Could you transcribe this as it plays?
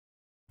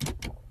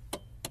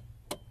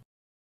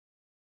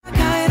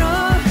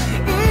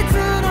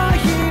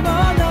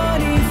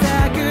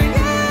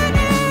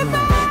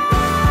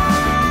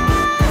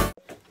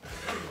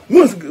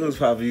What's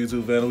poppin',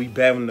 YouTube family? We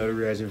back with another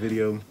reaction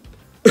video.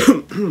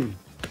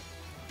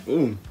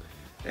 Ooh,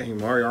 hey,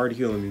 Mario already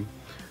killing me.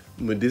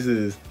 But this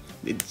is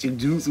the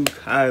JUJUTSU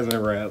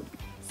KAISEN rap.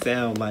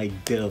 Sound Like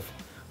Death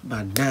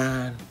by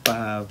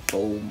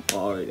 954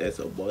 Mario. That's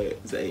a boy.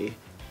 It's a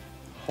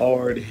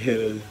hard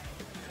hitter,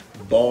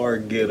 bar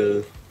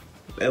getter.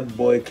 That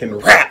boy can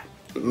rap,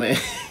 man.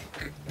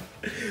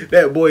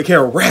 That boy can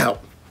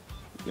rap.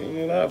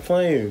 You're not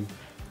playing.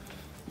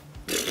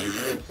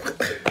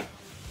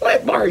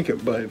 Like Mario can,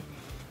 but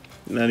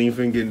not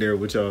even getting there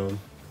with y'all.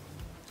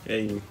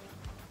 Hey,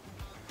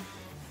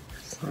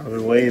 I've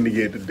been waiting to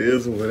get to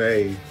this one.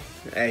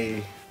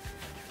 Hey,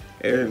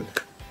 and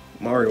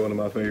Mario, one of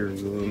my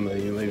favorites. You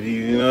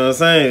know what I'm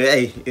saying?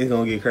 Hey, it's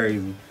gonna get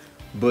crazy,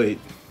 but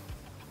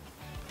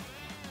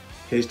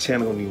his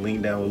channel gonna be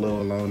linked down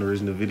below along the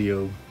original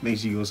video. Make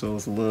sure you go show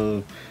us some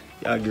love.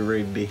 Y'all get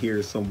ready to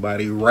hear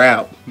somebody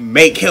rap.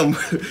 Make him,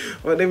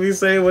 what they be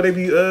saying, what they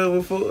be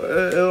before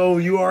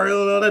on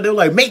URL and all that. They're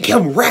like, make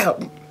him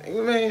rap,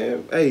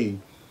 man. Hey,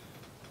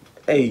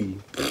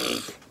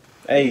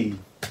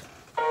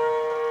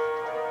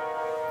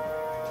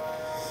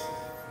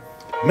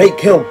 make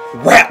him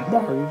rap,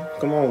 Martin.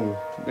 Come on,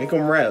 make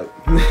him rap.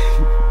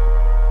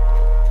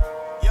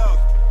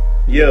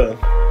 Yeah.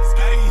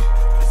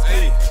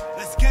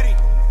 Let's get it,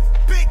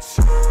 bitch.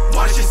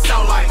 Why does it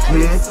sound like?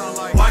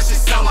 Why does it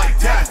sound like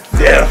death?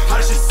 Yeah. How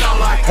does it sound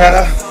like?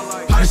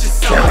 How does it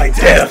sound like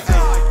death?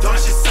 Don't it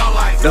sound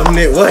like? Don't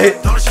it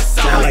what? Don't it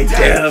sound like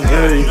death?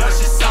 Don't it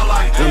sound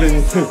like? Don't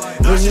it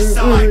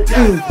sound like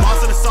death?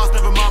 Lost in the sauce,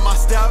 never mind my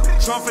step.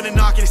 Drum finna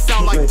knock and it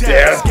sound like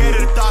death. Scared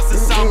of the thoughts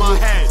inside my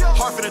head.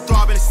 Heart finna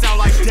throb and it sound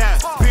like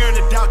death. Fear and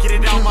the doubt, get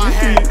it out my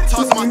head.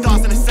 Tossing my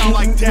thoughts and it sound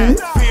like death.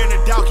 Fear and the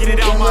doubt, get it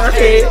out my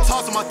head.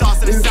 Tossing my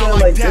thoughts and it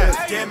sound like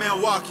death. Dead man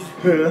walking.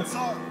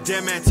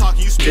 Dead man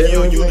talking, you speaking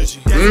your eulogy.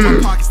 That's in my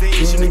pockets, they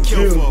itching to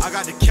kill for. I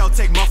got the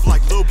Celtic muff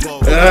like Lil Bo.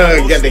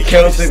 Got the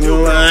Celtic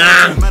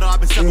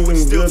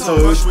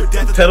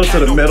pedal to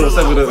the metal.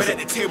 Right at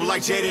the table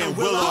like Jada and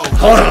Willow.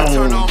 Hold on.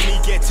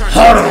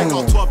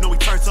 No, we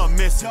turn something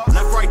missing.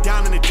 Left right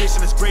down in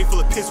addition, it's great full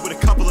of piss with a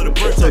couple of the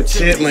birds up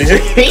chitlin.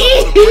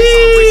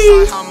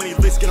 How many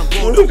lists get them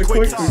rolled up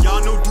quick?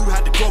 Y'all know dude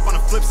had to go up on the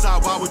flip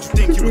side. Why would you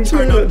think you would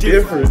turn up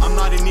different? I'm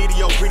not in need of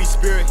your greedy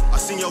spirit. I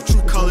seen your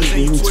true colors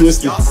and you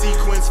twist. Y'all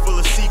sequins full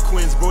of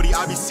sequins, Brody.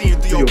 I be seeing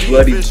through your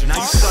bloody vision. Now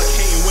you stuck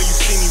hating when you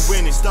see me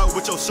winning. Stuck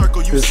with your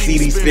circle, you see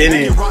me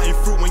spinning. You rotten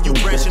fruit when you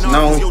branching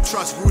off. Your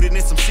trust rooted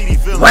in some CD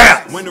villains.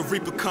 When the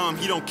Reaper come,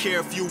 he don't care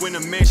if you in a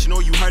mansion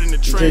or you hurt in the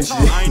trench.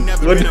 I ain't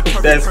never been a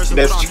perfect person,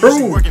 but I'm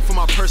usually working for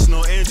my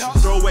personal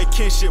interest. Throw away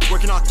kinship,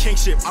 working on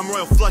kingship. I'm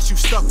royal flush, you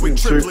stuck with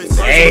triplets.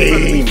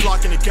 We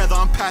flocking together,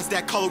 I'm past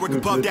that color work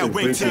above that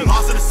wingtip.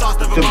 Lost in the sauce,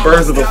 never the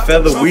birds of a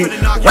feather, we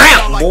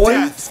rap,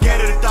 boy. Scared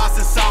of the thoughts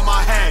inside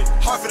my head.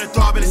 Heart finna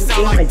throb and it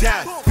sound like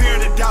death. Fear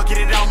and the doubt, get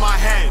it out my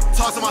head.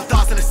 Tossing my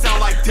thoughts and it sound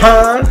like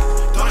death.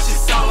 Don't it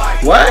just sound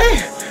like what?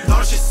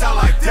 Don't it just sound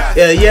like death?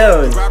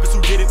 Yeah. The rappers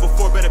who did it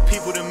before better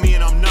people than me,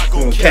 and I'm not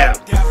gonna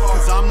cap.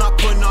 Cause I'm not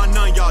putting on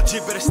none, y'all.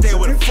 Jit better stay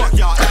where the fuck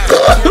y'all at.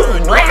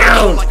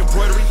 Like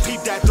embroidery,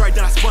 peep that thread,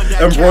 then I spun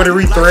that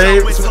embroidery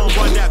threads.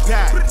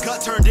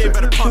 Gut turned in,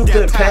 better pump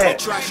that pad.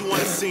 Trash you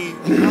wanna see.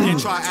 Then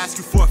try ask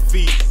you for a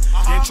fee.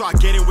 Then try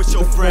getting with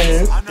your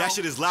friends. That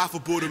shit is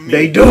laughable to me.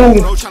 They do.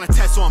 Bro trying to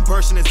test so I'm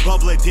bursting this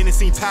bubble. It didn't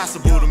seem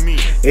passable to me.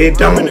 It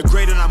don't. I'm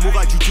integrated and I move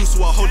like JUJUTSU.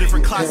 A whole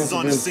different classes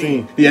on the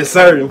scene. Yes,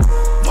 sir.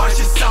 Why does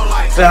it sound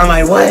like? Sound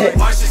like what?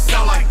 Why does it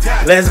sound like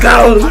death? Let's go.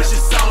 How does it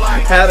sound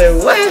like? How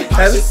did what?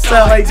 How does it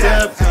sound like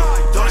death?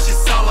 Don't it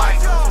just sound like?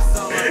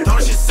 Don't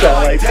it just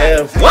Sound like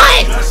death?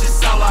 What? Don't it just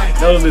sound like?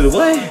 Don't do the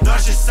what? Don't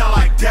it just sound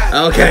like death?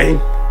 Okay.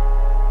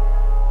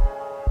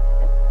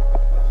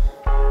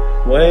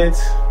 What?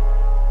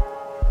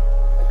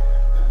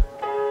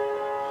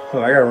 Oh,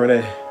 I gotta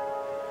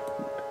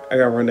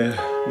run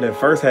that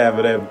first half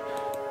of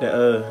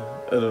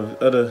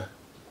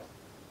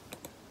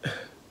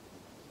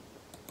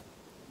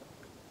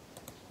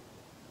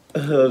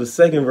the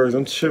second verse.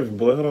 I'm tripping,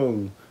 boy. Hold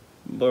on.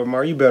 But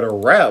Mar, you better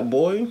rap,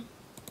 boy.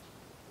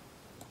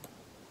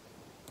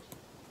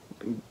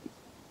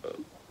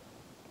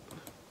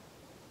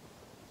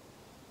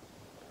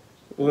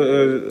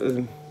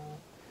 The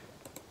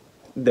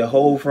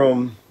whole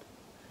from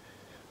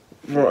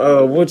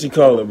what you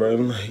call it, bro?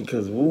 Like,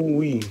 cause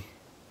woo-wee.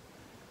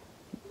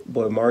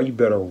 Boy, Mar, you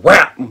better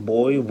rap,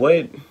 boy.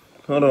 What?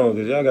 Hold on,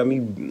 cause y'all got me,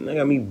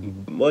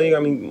 boy, you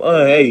got me,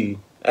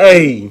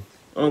 hey.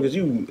 Cause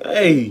you,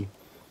 hey.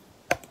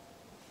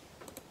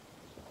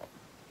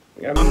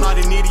 I'm not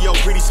in need of your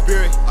greedy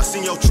spirit. I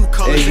seen your true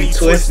colors and you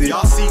twisted.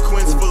 Y'all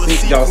sequins full of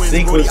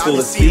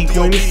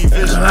sequins.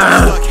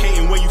 Stuck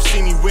hating when you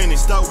see me winning.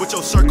 Stuck with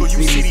your circle,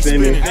 you CD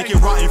spinning. Making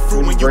rotten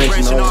fruit when you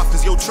branching off.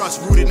 Cause your trust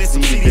rooted in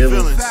some CD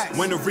villains.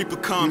 When the Reaper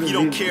come, he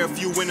don't care if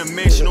you in a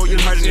mansion or you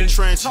hurt in the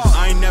trenches.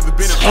 I ain't never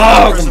been a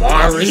perfect person, but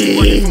I'm usually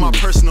working for my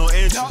personal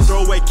interest.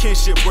 Throw away like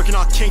kinship, working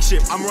on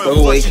kingship. I'm royal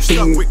flush, you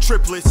stuck with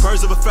triplets.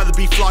 Birds of a feather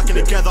be flocking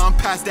together. I'm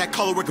past that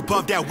color work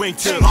above that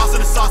wingtip. Lost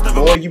in the sauce,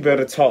 never. Boy, you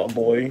better talk,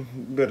 boy. You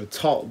better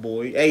talk,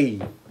 boy.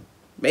 Hey,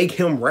 make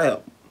him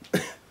rap.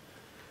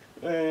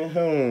 Man,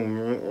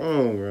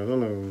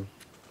 hold on.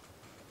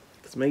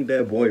 Let's make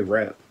that boy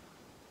rap.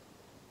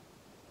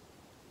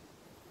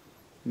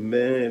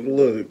 Man,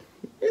 look.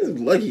 It's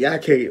lucky I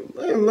can't.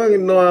 I'm lucky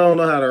no, I don't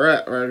know how to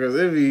rap, right? Because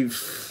it be.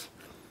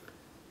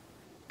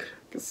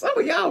 Cause some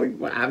of y'all,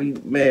 I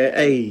mean, man,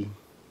 hey,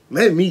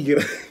 let me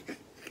get.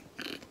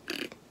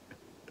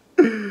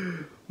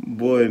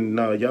 Boy,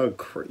 no, y'all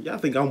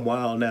think I'm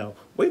wild now.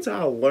 Wait till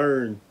I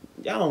learn.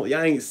 Y'all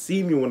ain't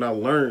see me when I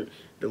learned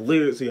the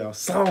lyrics to y'all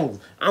songs.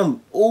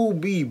 I'm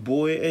OB,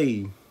 boy.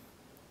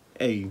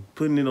 Hey,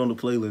 putting it on the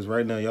playlist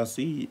right now. Y'all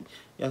see it.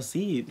 Y'all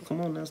see it.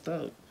 Come on now,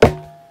 stop.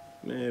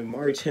 Man,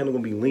 Mari's channel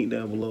gonna be linked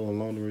down below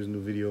along the original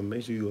video.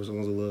 Make sure you go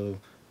Songs of Love.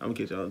 I'm gonna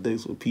catch y'all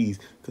next with peace.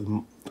 Cause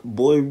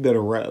boy, we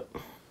better rap.